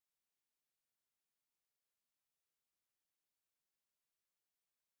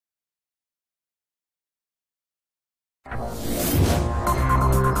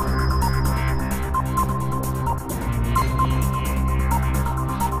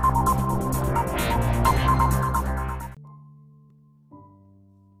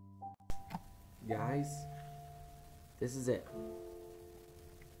Guys, this is it.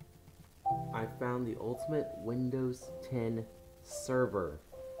 I found the ultimate Windows 10 server.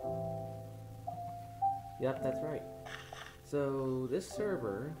 Yep, that's right. So this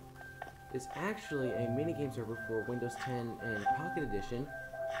server is actually a minigame server for Windows 10 and Pocket Edition.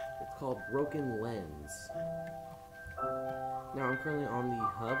 It's called Broken Lens. Now I'm currently on the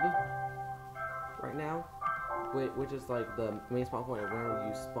hub right now, which is like the main spawn point whenever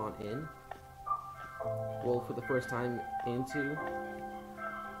you spawn in. Well, for the first time into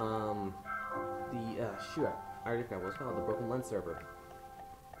shoot, I already forgot what it's called, the Broken Lens server.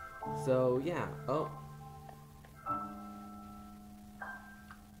 So yeah,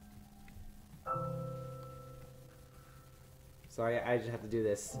 sorry, I just have to do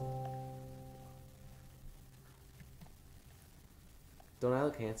this. Don't I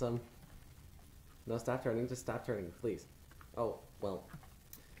look handsome? No, stop turning, just stop turning, please. Oh, well,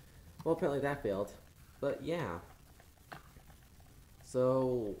 apparently that failed. But yeah,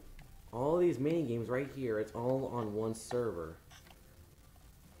 so all these mini games right here, it's all on one server.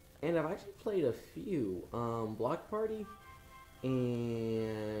 And I've actually played a few, Block Party,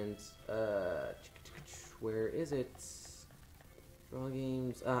 and where is it? Draw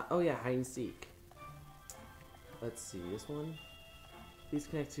games. Oh yeah, Hide and Seek. Let's see, this one. Please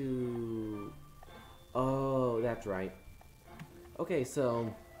connect to. Oh, that's right. Okay,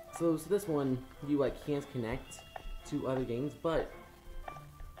 so this one you can't connect to other games, but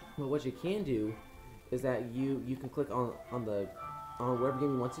what you can do is that you can click on whatever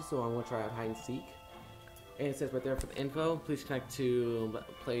game you want to. So I want to try out Hide and Seek, and it says right there for the info, please connect to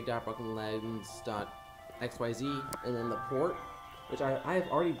play.brokenlens.xyz, and then the port, which I have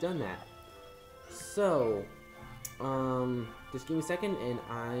already done that. So just give me a second, and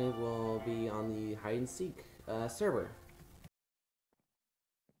I will be on the Hide and Seek server.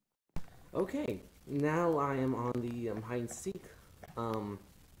 Okay, now I am on the Hide and Seek.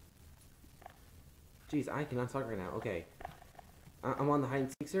 Geez, I cannot talk right now. Okay, I'm on the Hide and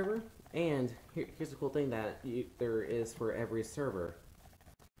Seek server, and here's the cool thing that there is for every server.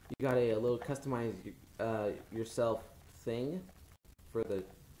 You got a little customize yourself thing for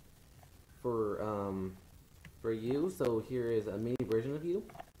you. So here is a mini version of you,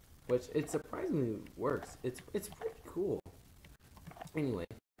 which it surprisingly works. It's pretty cool. Anyway.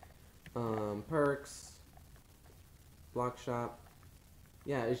 Perks, block shop.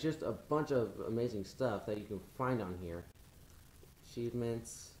 Yeah, it's just a bunch of amazing stuff that you can find on here.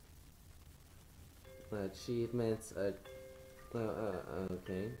 Achievements. Okay,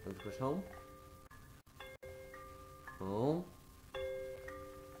 let's push home. Home.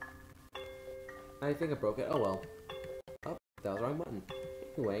 I think I broke it. Oh well. Oh, that was the wrong button.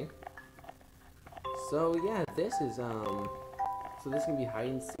 Anyway. So yeah, this is so this can be Hide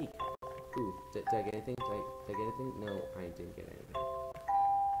and Seek. Ooh, did I get anything? Did I get anything? No, I didn't get anything.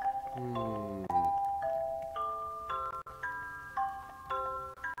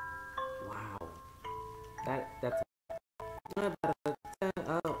 Wow. That's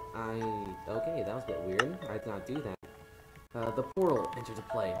okay, that was a bit weird. I did not do that. The portal entered to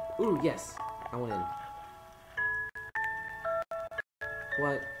play. Ooh, yes. I went in.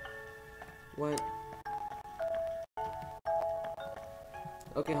 What?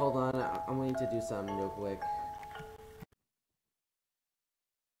 Okay, hold on. I'm waiting to do something real quick.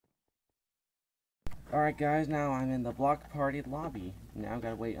 Alright guys, now I'm in the Block Party lobby. Now I've got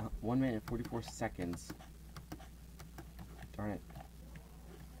to wait 1 minute and 44 seconds. Darn it.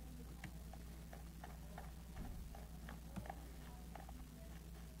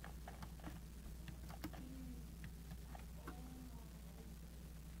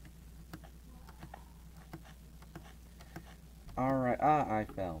 Alright, I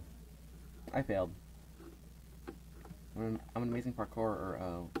fell. I failed. I'm an amazing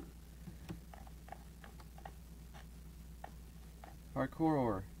parkourer.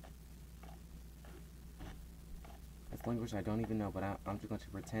 Parkourer. That's language I don't even know, but I'm just going to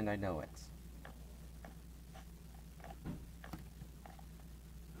pretend I know it.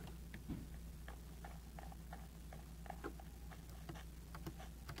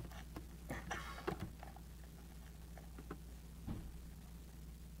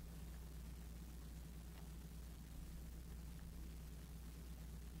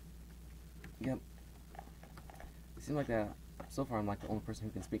 Yep. It seems like that. So far, I'm like the only person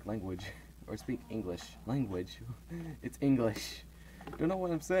who can speak language or speak English. Language. It's English. Don't know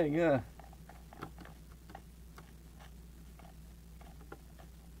what I'm saying. Yeah.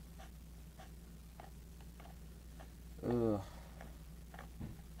 Ugh.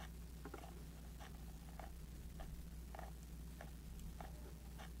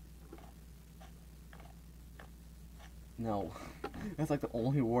 No. That's like the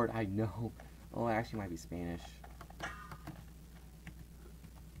only word I know. Oh, it actually might be Spanish.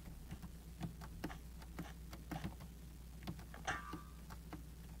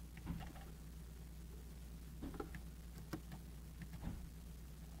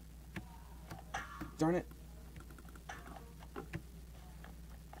 Darn it.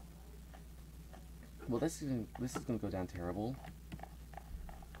 Well, this is gonna go down terrible.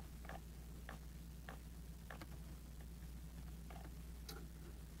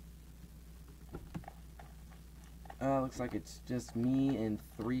 Looks like it's just me and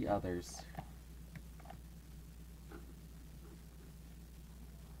 3 others.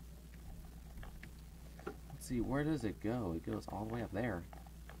 Let's see, where does it go? It goes all the way up there.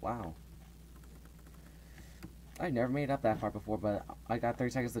 Wow. I've never made it up that far before, but I got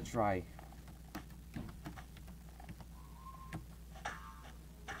 30 seconds to try.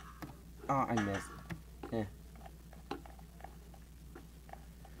 Oh, I missed. Eh.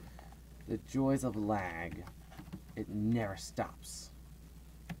 The joys of lag. It never stops.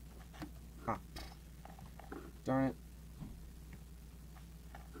 Ah. Darn it.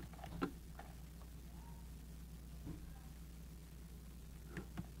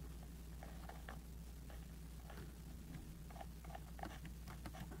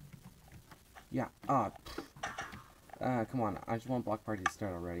 Yeah. Ah. Come on. I just want Block Party to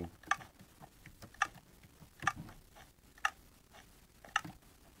start already.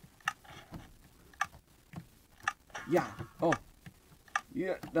 Yeah. Oh.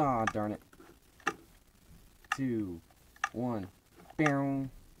 Yeah. Ah, darn it. 2, 1.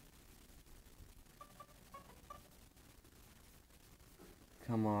 Bam.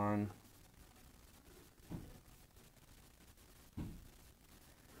 Come on.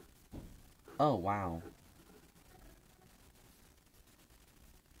 Oh, wow.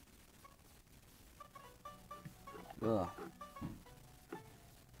 Ugh.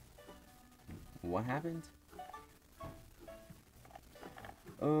 What happened?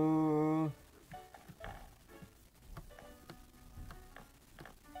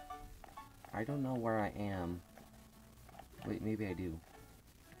 I don't know where I am. Wait, maybe I do.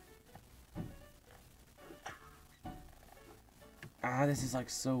 Ah, this is like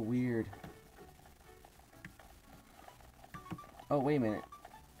so weird. Oh, wait a minute.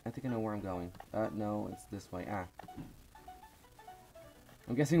 I think I know where I'm going. No, it's this way. Ah.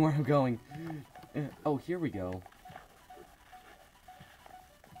 I'm guessing where I'm going. Oh, here we go.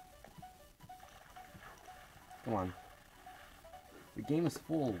 Come on. The game is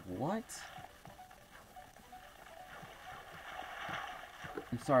full. What?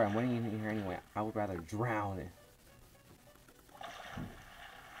 I'm sorry, I'm waiting in here anyway. I would rather drown.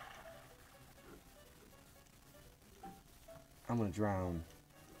 I'm gonna drown.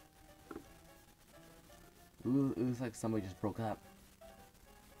 Ooh, it looks like somebody just broke up.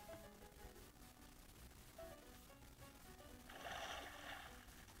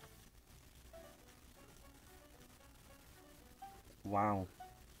 Wow.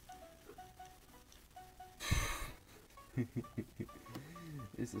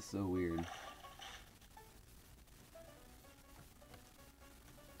 This is so weird.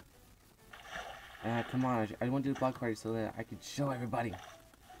 Come on, I want to do the block party so that I can show everybody.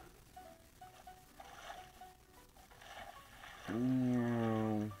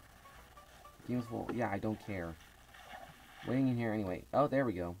 Game's full. Yeah, I don't care. Waiting in here anyway. Oh, there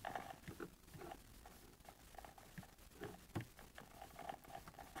we go.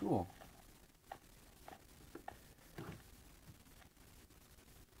 Cool.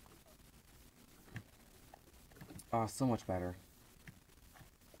 Oh, so much better.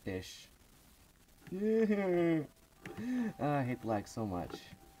 Ish. I hate the lag so much.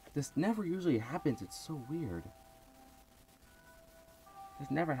 This never usually happens. It's so weird. This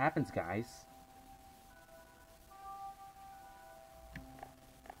never happens, guys.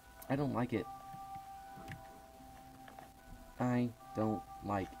 I don't like it. I don't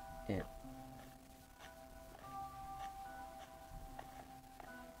like it.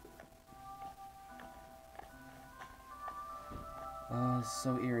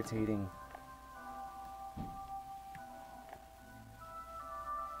 So irritating.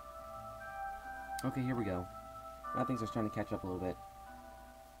 Okay, here we go. Now things are starting to catch up a little bit.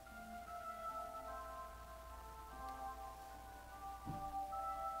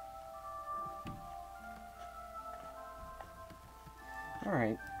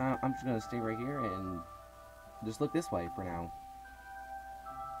 Alright, I'm just gonna stay right here and just look this way for now.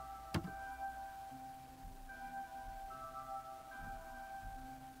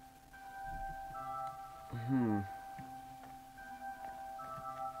 Hmm.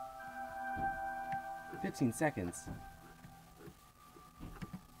 15 seconds.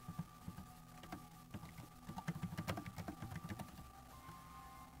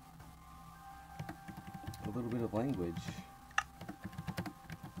 A little bit of language.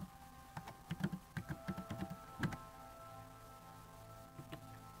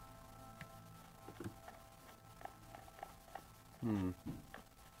 Hmm.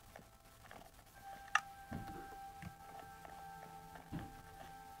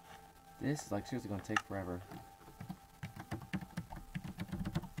 This is like seriously gonna take forever.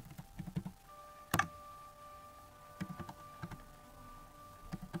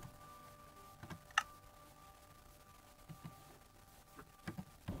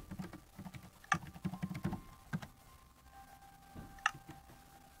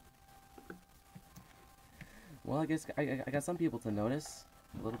 Well, I guess I got some people to notice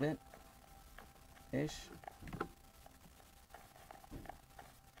a little bit ish.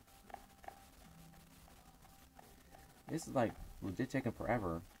 This is like legit taking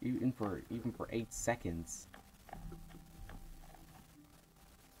forever, even for 8 seconds.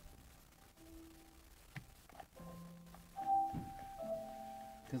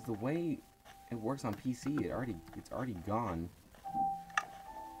 Because the way it works on PC, it's already gone.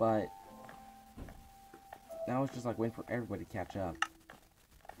 But now it's just like waiting for everybody to catch up.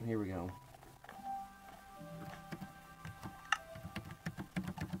 And here we go.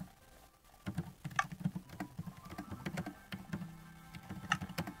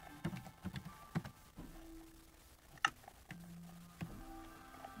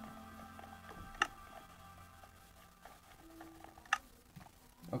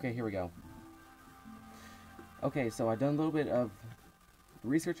 Okay, here we go. Okay, so I've done a little bit of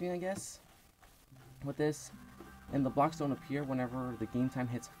researching, I guess, with this. And the blocks don't appear whenever the game time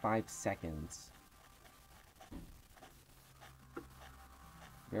hits 5 seconds.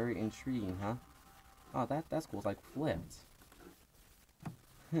 Very intriguing, huh? Oh, that's cool. It's like flipped.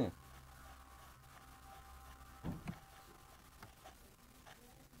 Huh.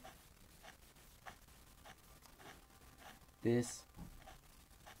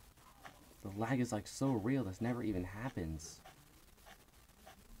 The lag is like so real. This never even happens.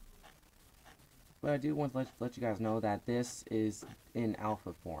 But I do want to let you guys know that this is in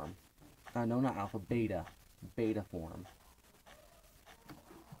alpha form. No, not alpha, beta. Beta form.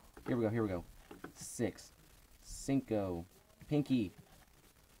 Here we go, here we go. 6. Cinco. Pinky.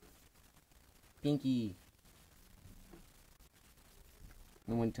 Pinky.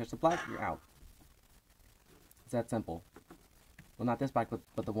 And when you touch the black, you're out. It's that simple. Well, not this black,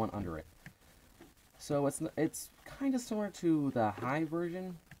 but the one under it. So it's kind of similar to the high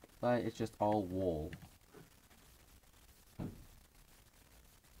version, but it's just all wool.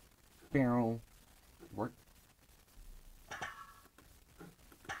 Barrel. Work.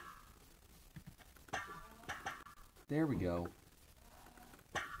 There we go.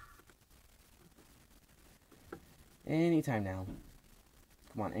 Anytime now.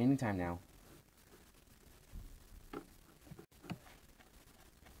 Come on, anytime now.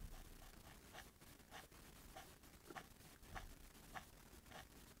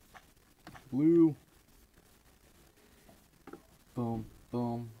 Blue. Boom,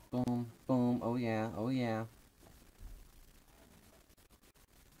 boom, boom, boom. Oh yeah, oh yeah.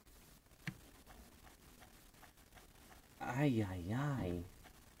 Ay, ay, ay.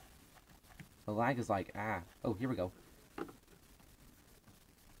 The lag is like, ah. Oh, here we go.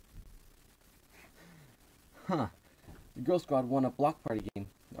 Huh. The Girl Squad won a block party game.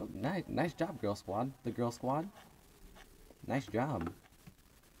 Oh, nice job, Girl Squad. The Girl Squad. Nice job.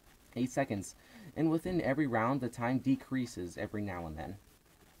 8 seconds. And within every round, the time decreases every now and then.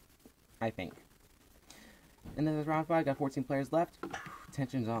 I think. And then there's round 5. Got 14 players left.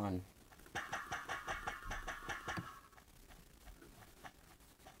 Tension's on.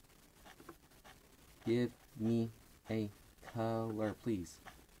 Give me a color, please.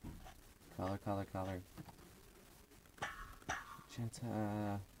 Color, color, color.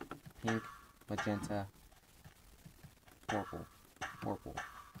 Magenta, pink, magenta, purple, purple.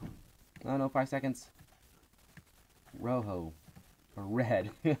 Oh no, 5 seconds. Rojo, or red.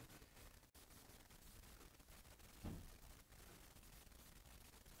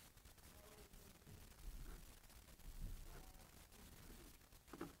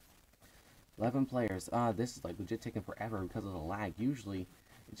 11 players. This is like legit taking forever because of the lag. Usually,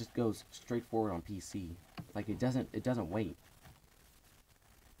 it just goes straight forward on PC. Like it doesn't wait.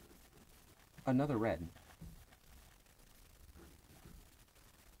 Another red.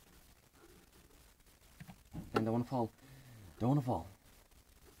 And don't wanna fall. Don't wanna fall.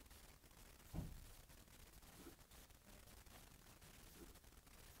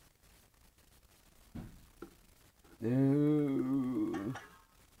 No.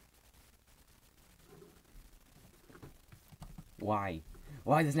 Why?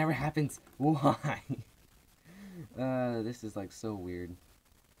 Why this never happens? Why? This is like so weird.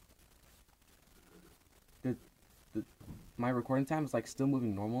 The, my recording time is like still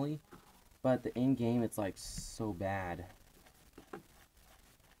moving normally, but the in-game it's like so bad.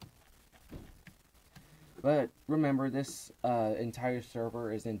 But remember, this entire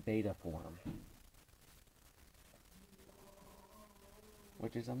server is in beta form,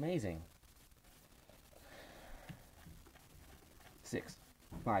 which is amazing. 6,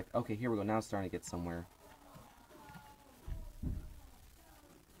 5. Okay, here we go. Now it's starting to get somewhere.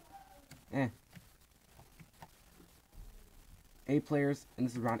 Eh. 8 players, and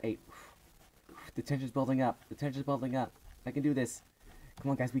this is round 8. The tension's building up. The tension's building up. I can do this.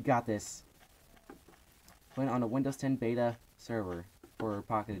 Come on, guys. We got this. Playing on a Windows 10 beta server or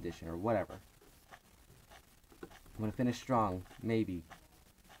Pocket Edition or whatever. I'm gonna finish strong. Maybe.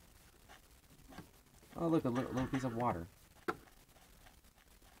 Oh, look, a little piece of water.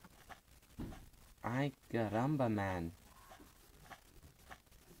 Ay, caramba, man.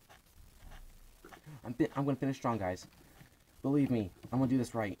 I'm gonna finish strong, guys. Believe me, I'm gonna do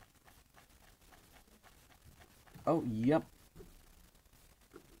this right. Oh, yep.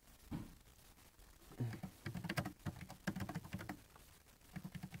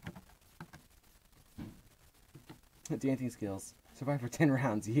 Dancing skills. Survive for 10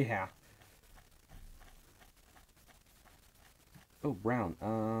 rounds, yeah. Oh, brown.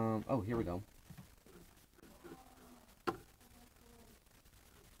 Oh, here we go.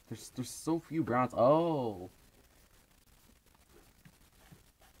 There's so few browns. Oh.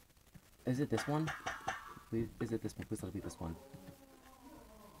 Is it this one? Please, is it this one? Please let it be this one.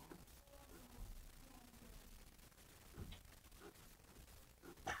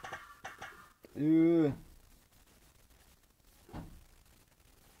 Ugh.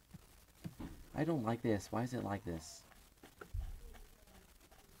 I don't like this. Why is it like this?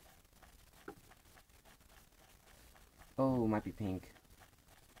 Oh, it might be pink.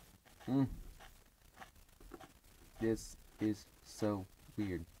 This is so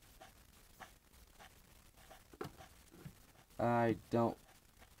weird. I don't...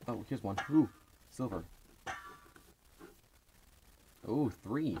 Oh, here's one. Ooh, silver. Ooh,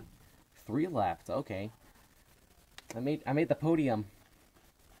 3. 3 left. Okay. I made the podium.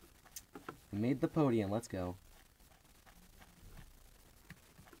 I made the podium. Let's go.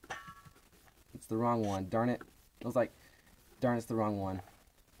 It's the wrong one. Darn it. I was like, darn, it's the wrong one.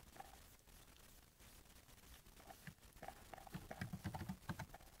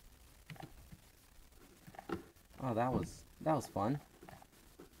 Oh, that was fun.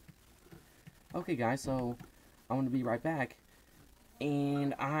 Okay, guys, so I'm going to be right back,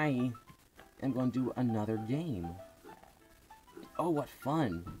 and I am going to do another game. Oh, what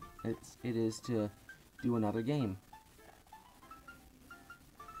fun it is to do another game.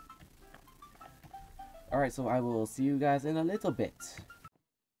 Alright, so I will see you guys in a little bit.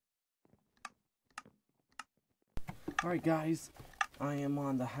 Alright, guys, I am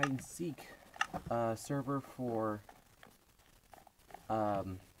on the hide and seek server for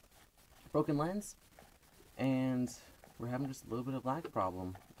Broken Lens, and we're having just a little bit of lag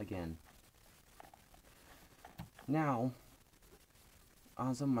problem again. Now,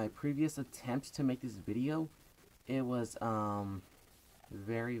 on some of my previous attempts to make this video, it was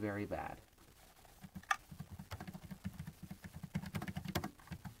very, very bad.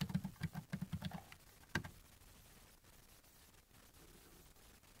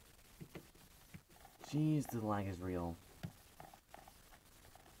 Jeez, the lag is real.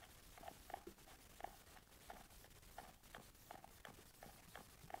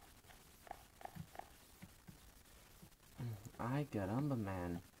 Ay, caramba,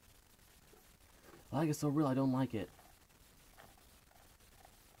 man. Lag is so real, I don't like it.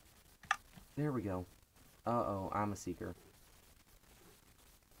 There we go. Uh-oh, I'm a seeker.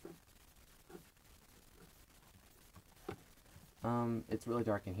 It's really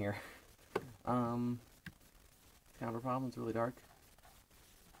dark in here. Kind of a problem, it's really dark.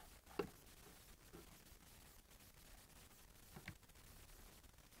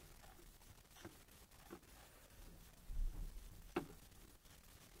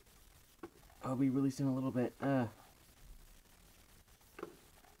 I'll be releasing a little bit,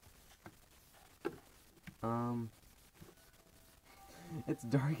 it's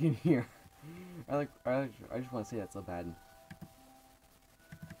dark in here. I just want to say that so bad.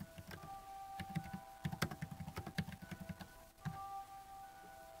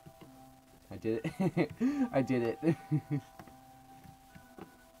 I did it. I did it.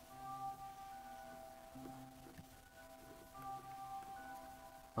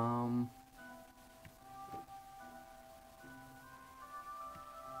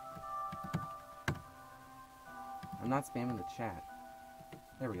 not spamming the chat.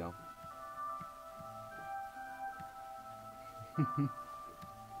 There we go.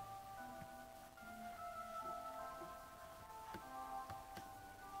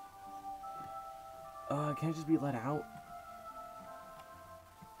 Can I just be let out?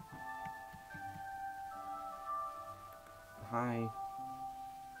 Hi.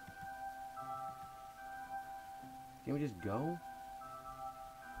 Can we just go?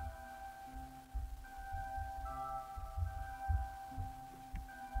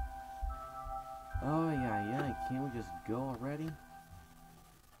 Oh, yeah. Can't we just go already?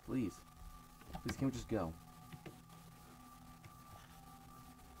 Please. Please, can we just go?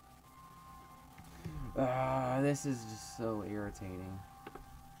 This is just so irritating.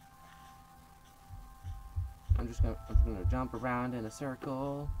 I'm just gonna jump around in a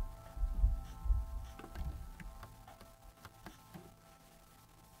circle.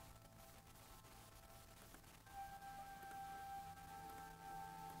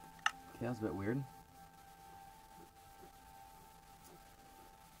 Okay, that was a bit weird.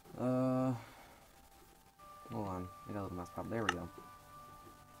 Hold on. I got a little mouse problem. There we go.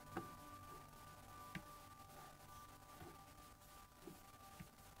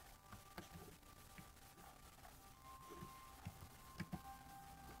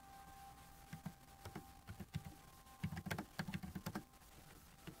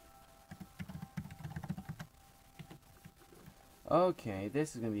 Okay,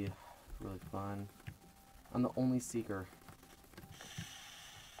 this is gonna be really fun. I'm the only seeker.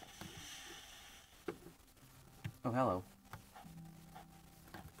 Oh, hello.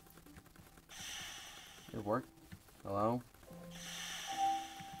 It worked? Hello?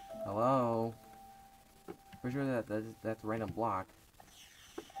 Hello? Pretty sure that's a random block.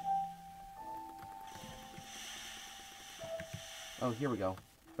 Oh, here we go.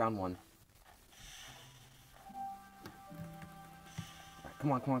 Found one.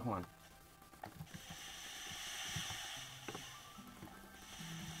 Right, come on.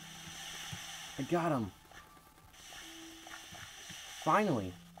 I got him.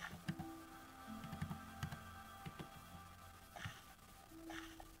 Finally.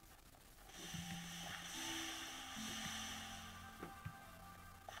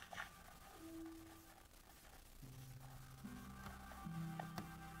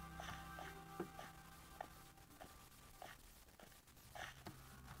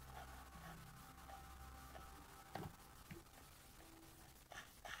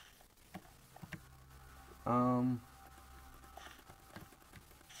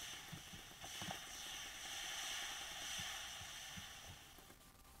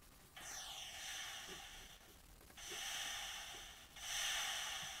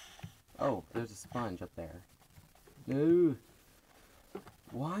 Oh, there's a sponge up there. No.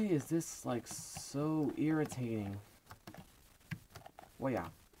 Why is this, like, so irritating? Well, yeah.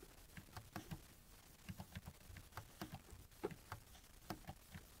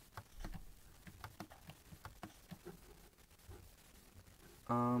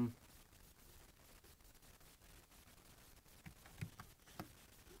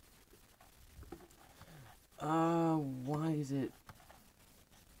 Why is it...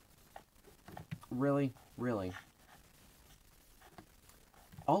 Really? Really?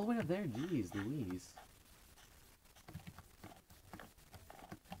 All the way up there? Jeez Louise.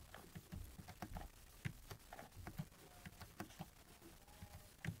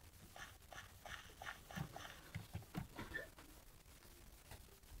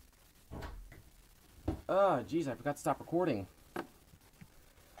 Oh, jeez, I forgot to stop recording.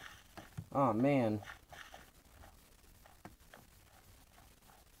 Oh, man.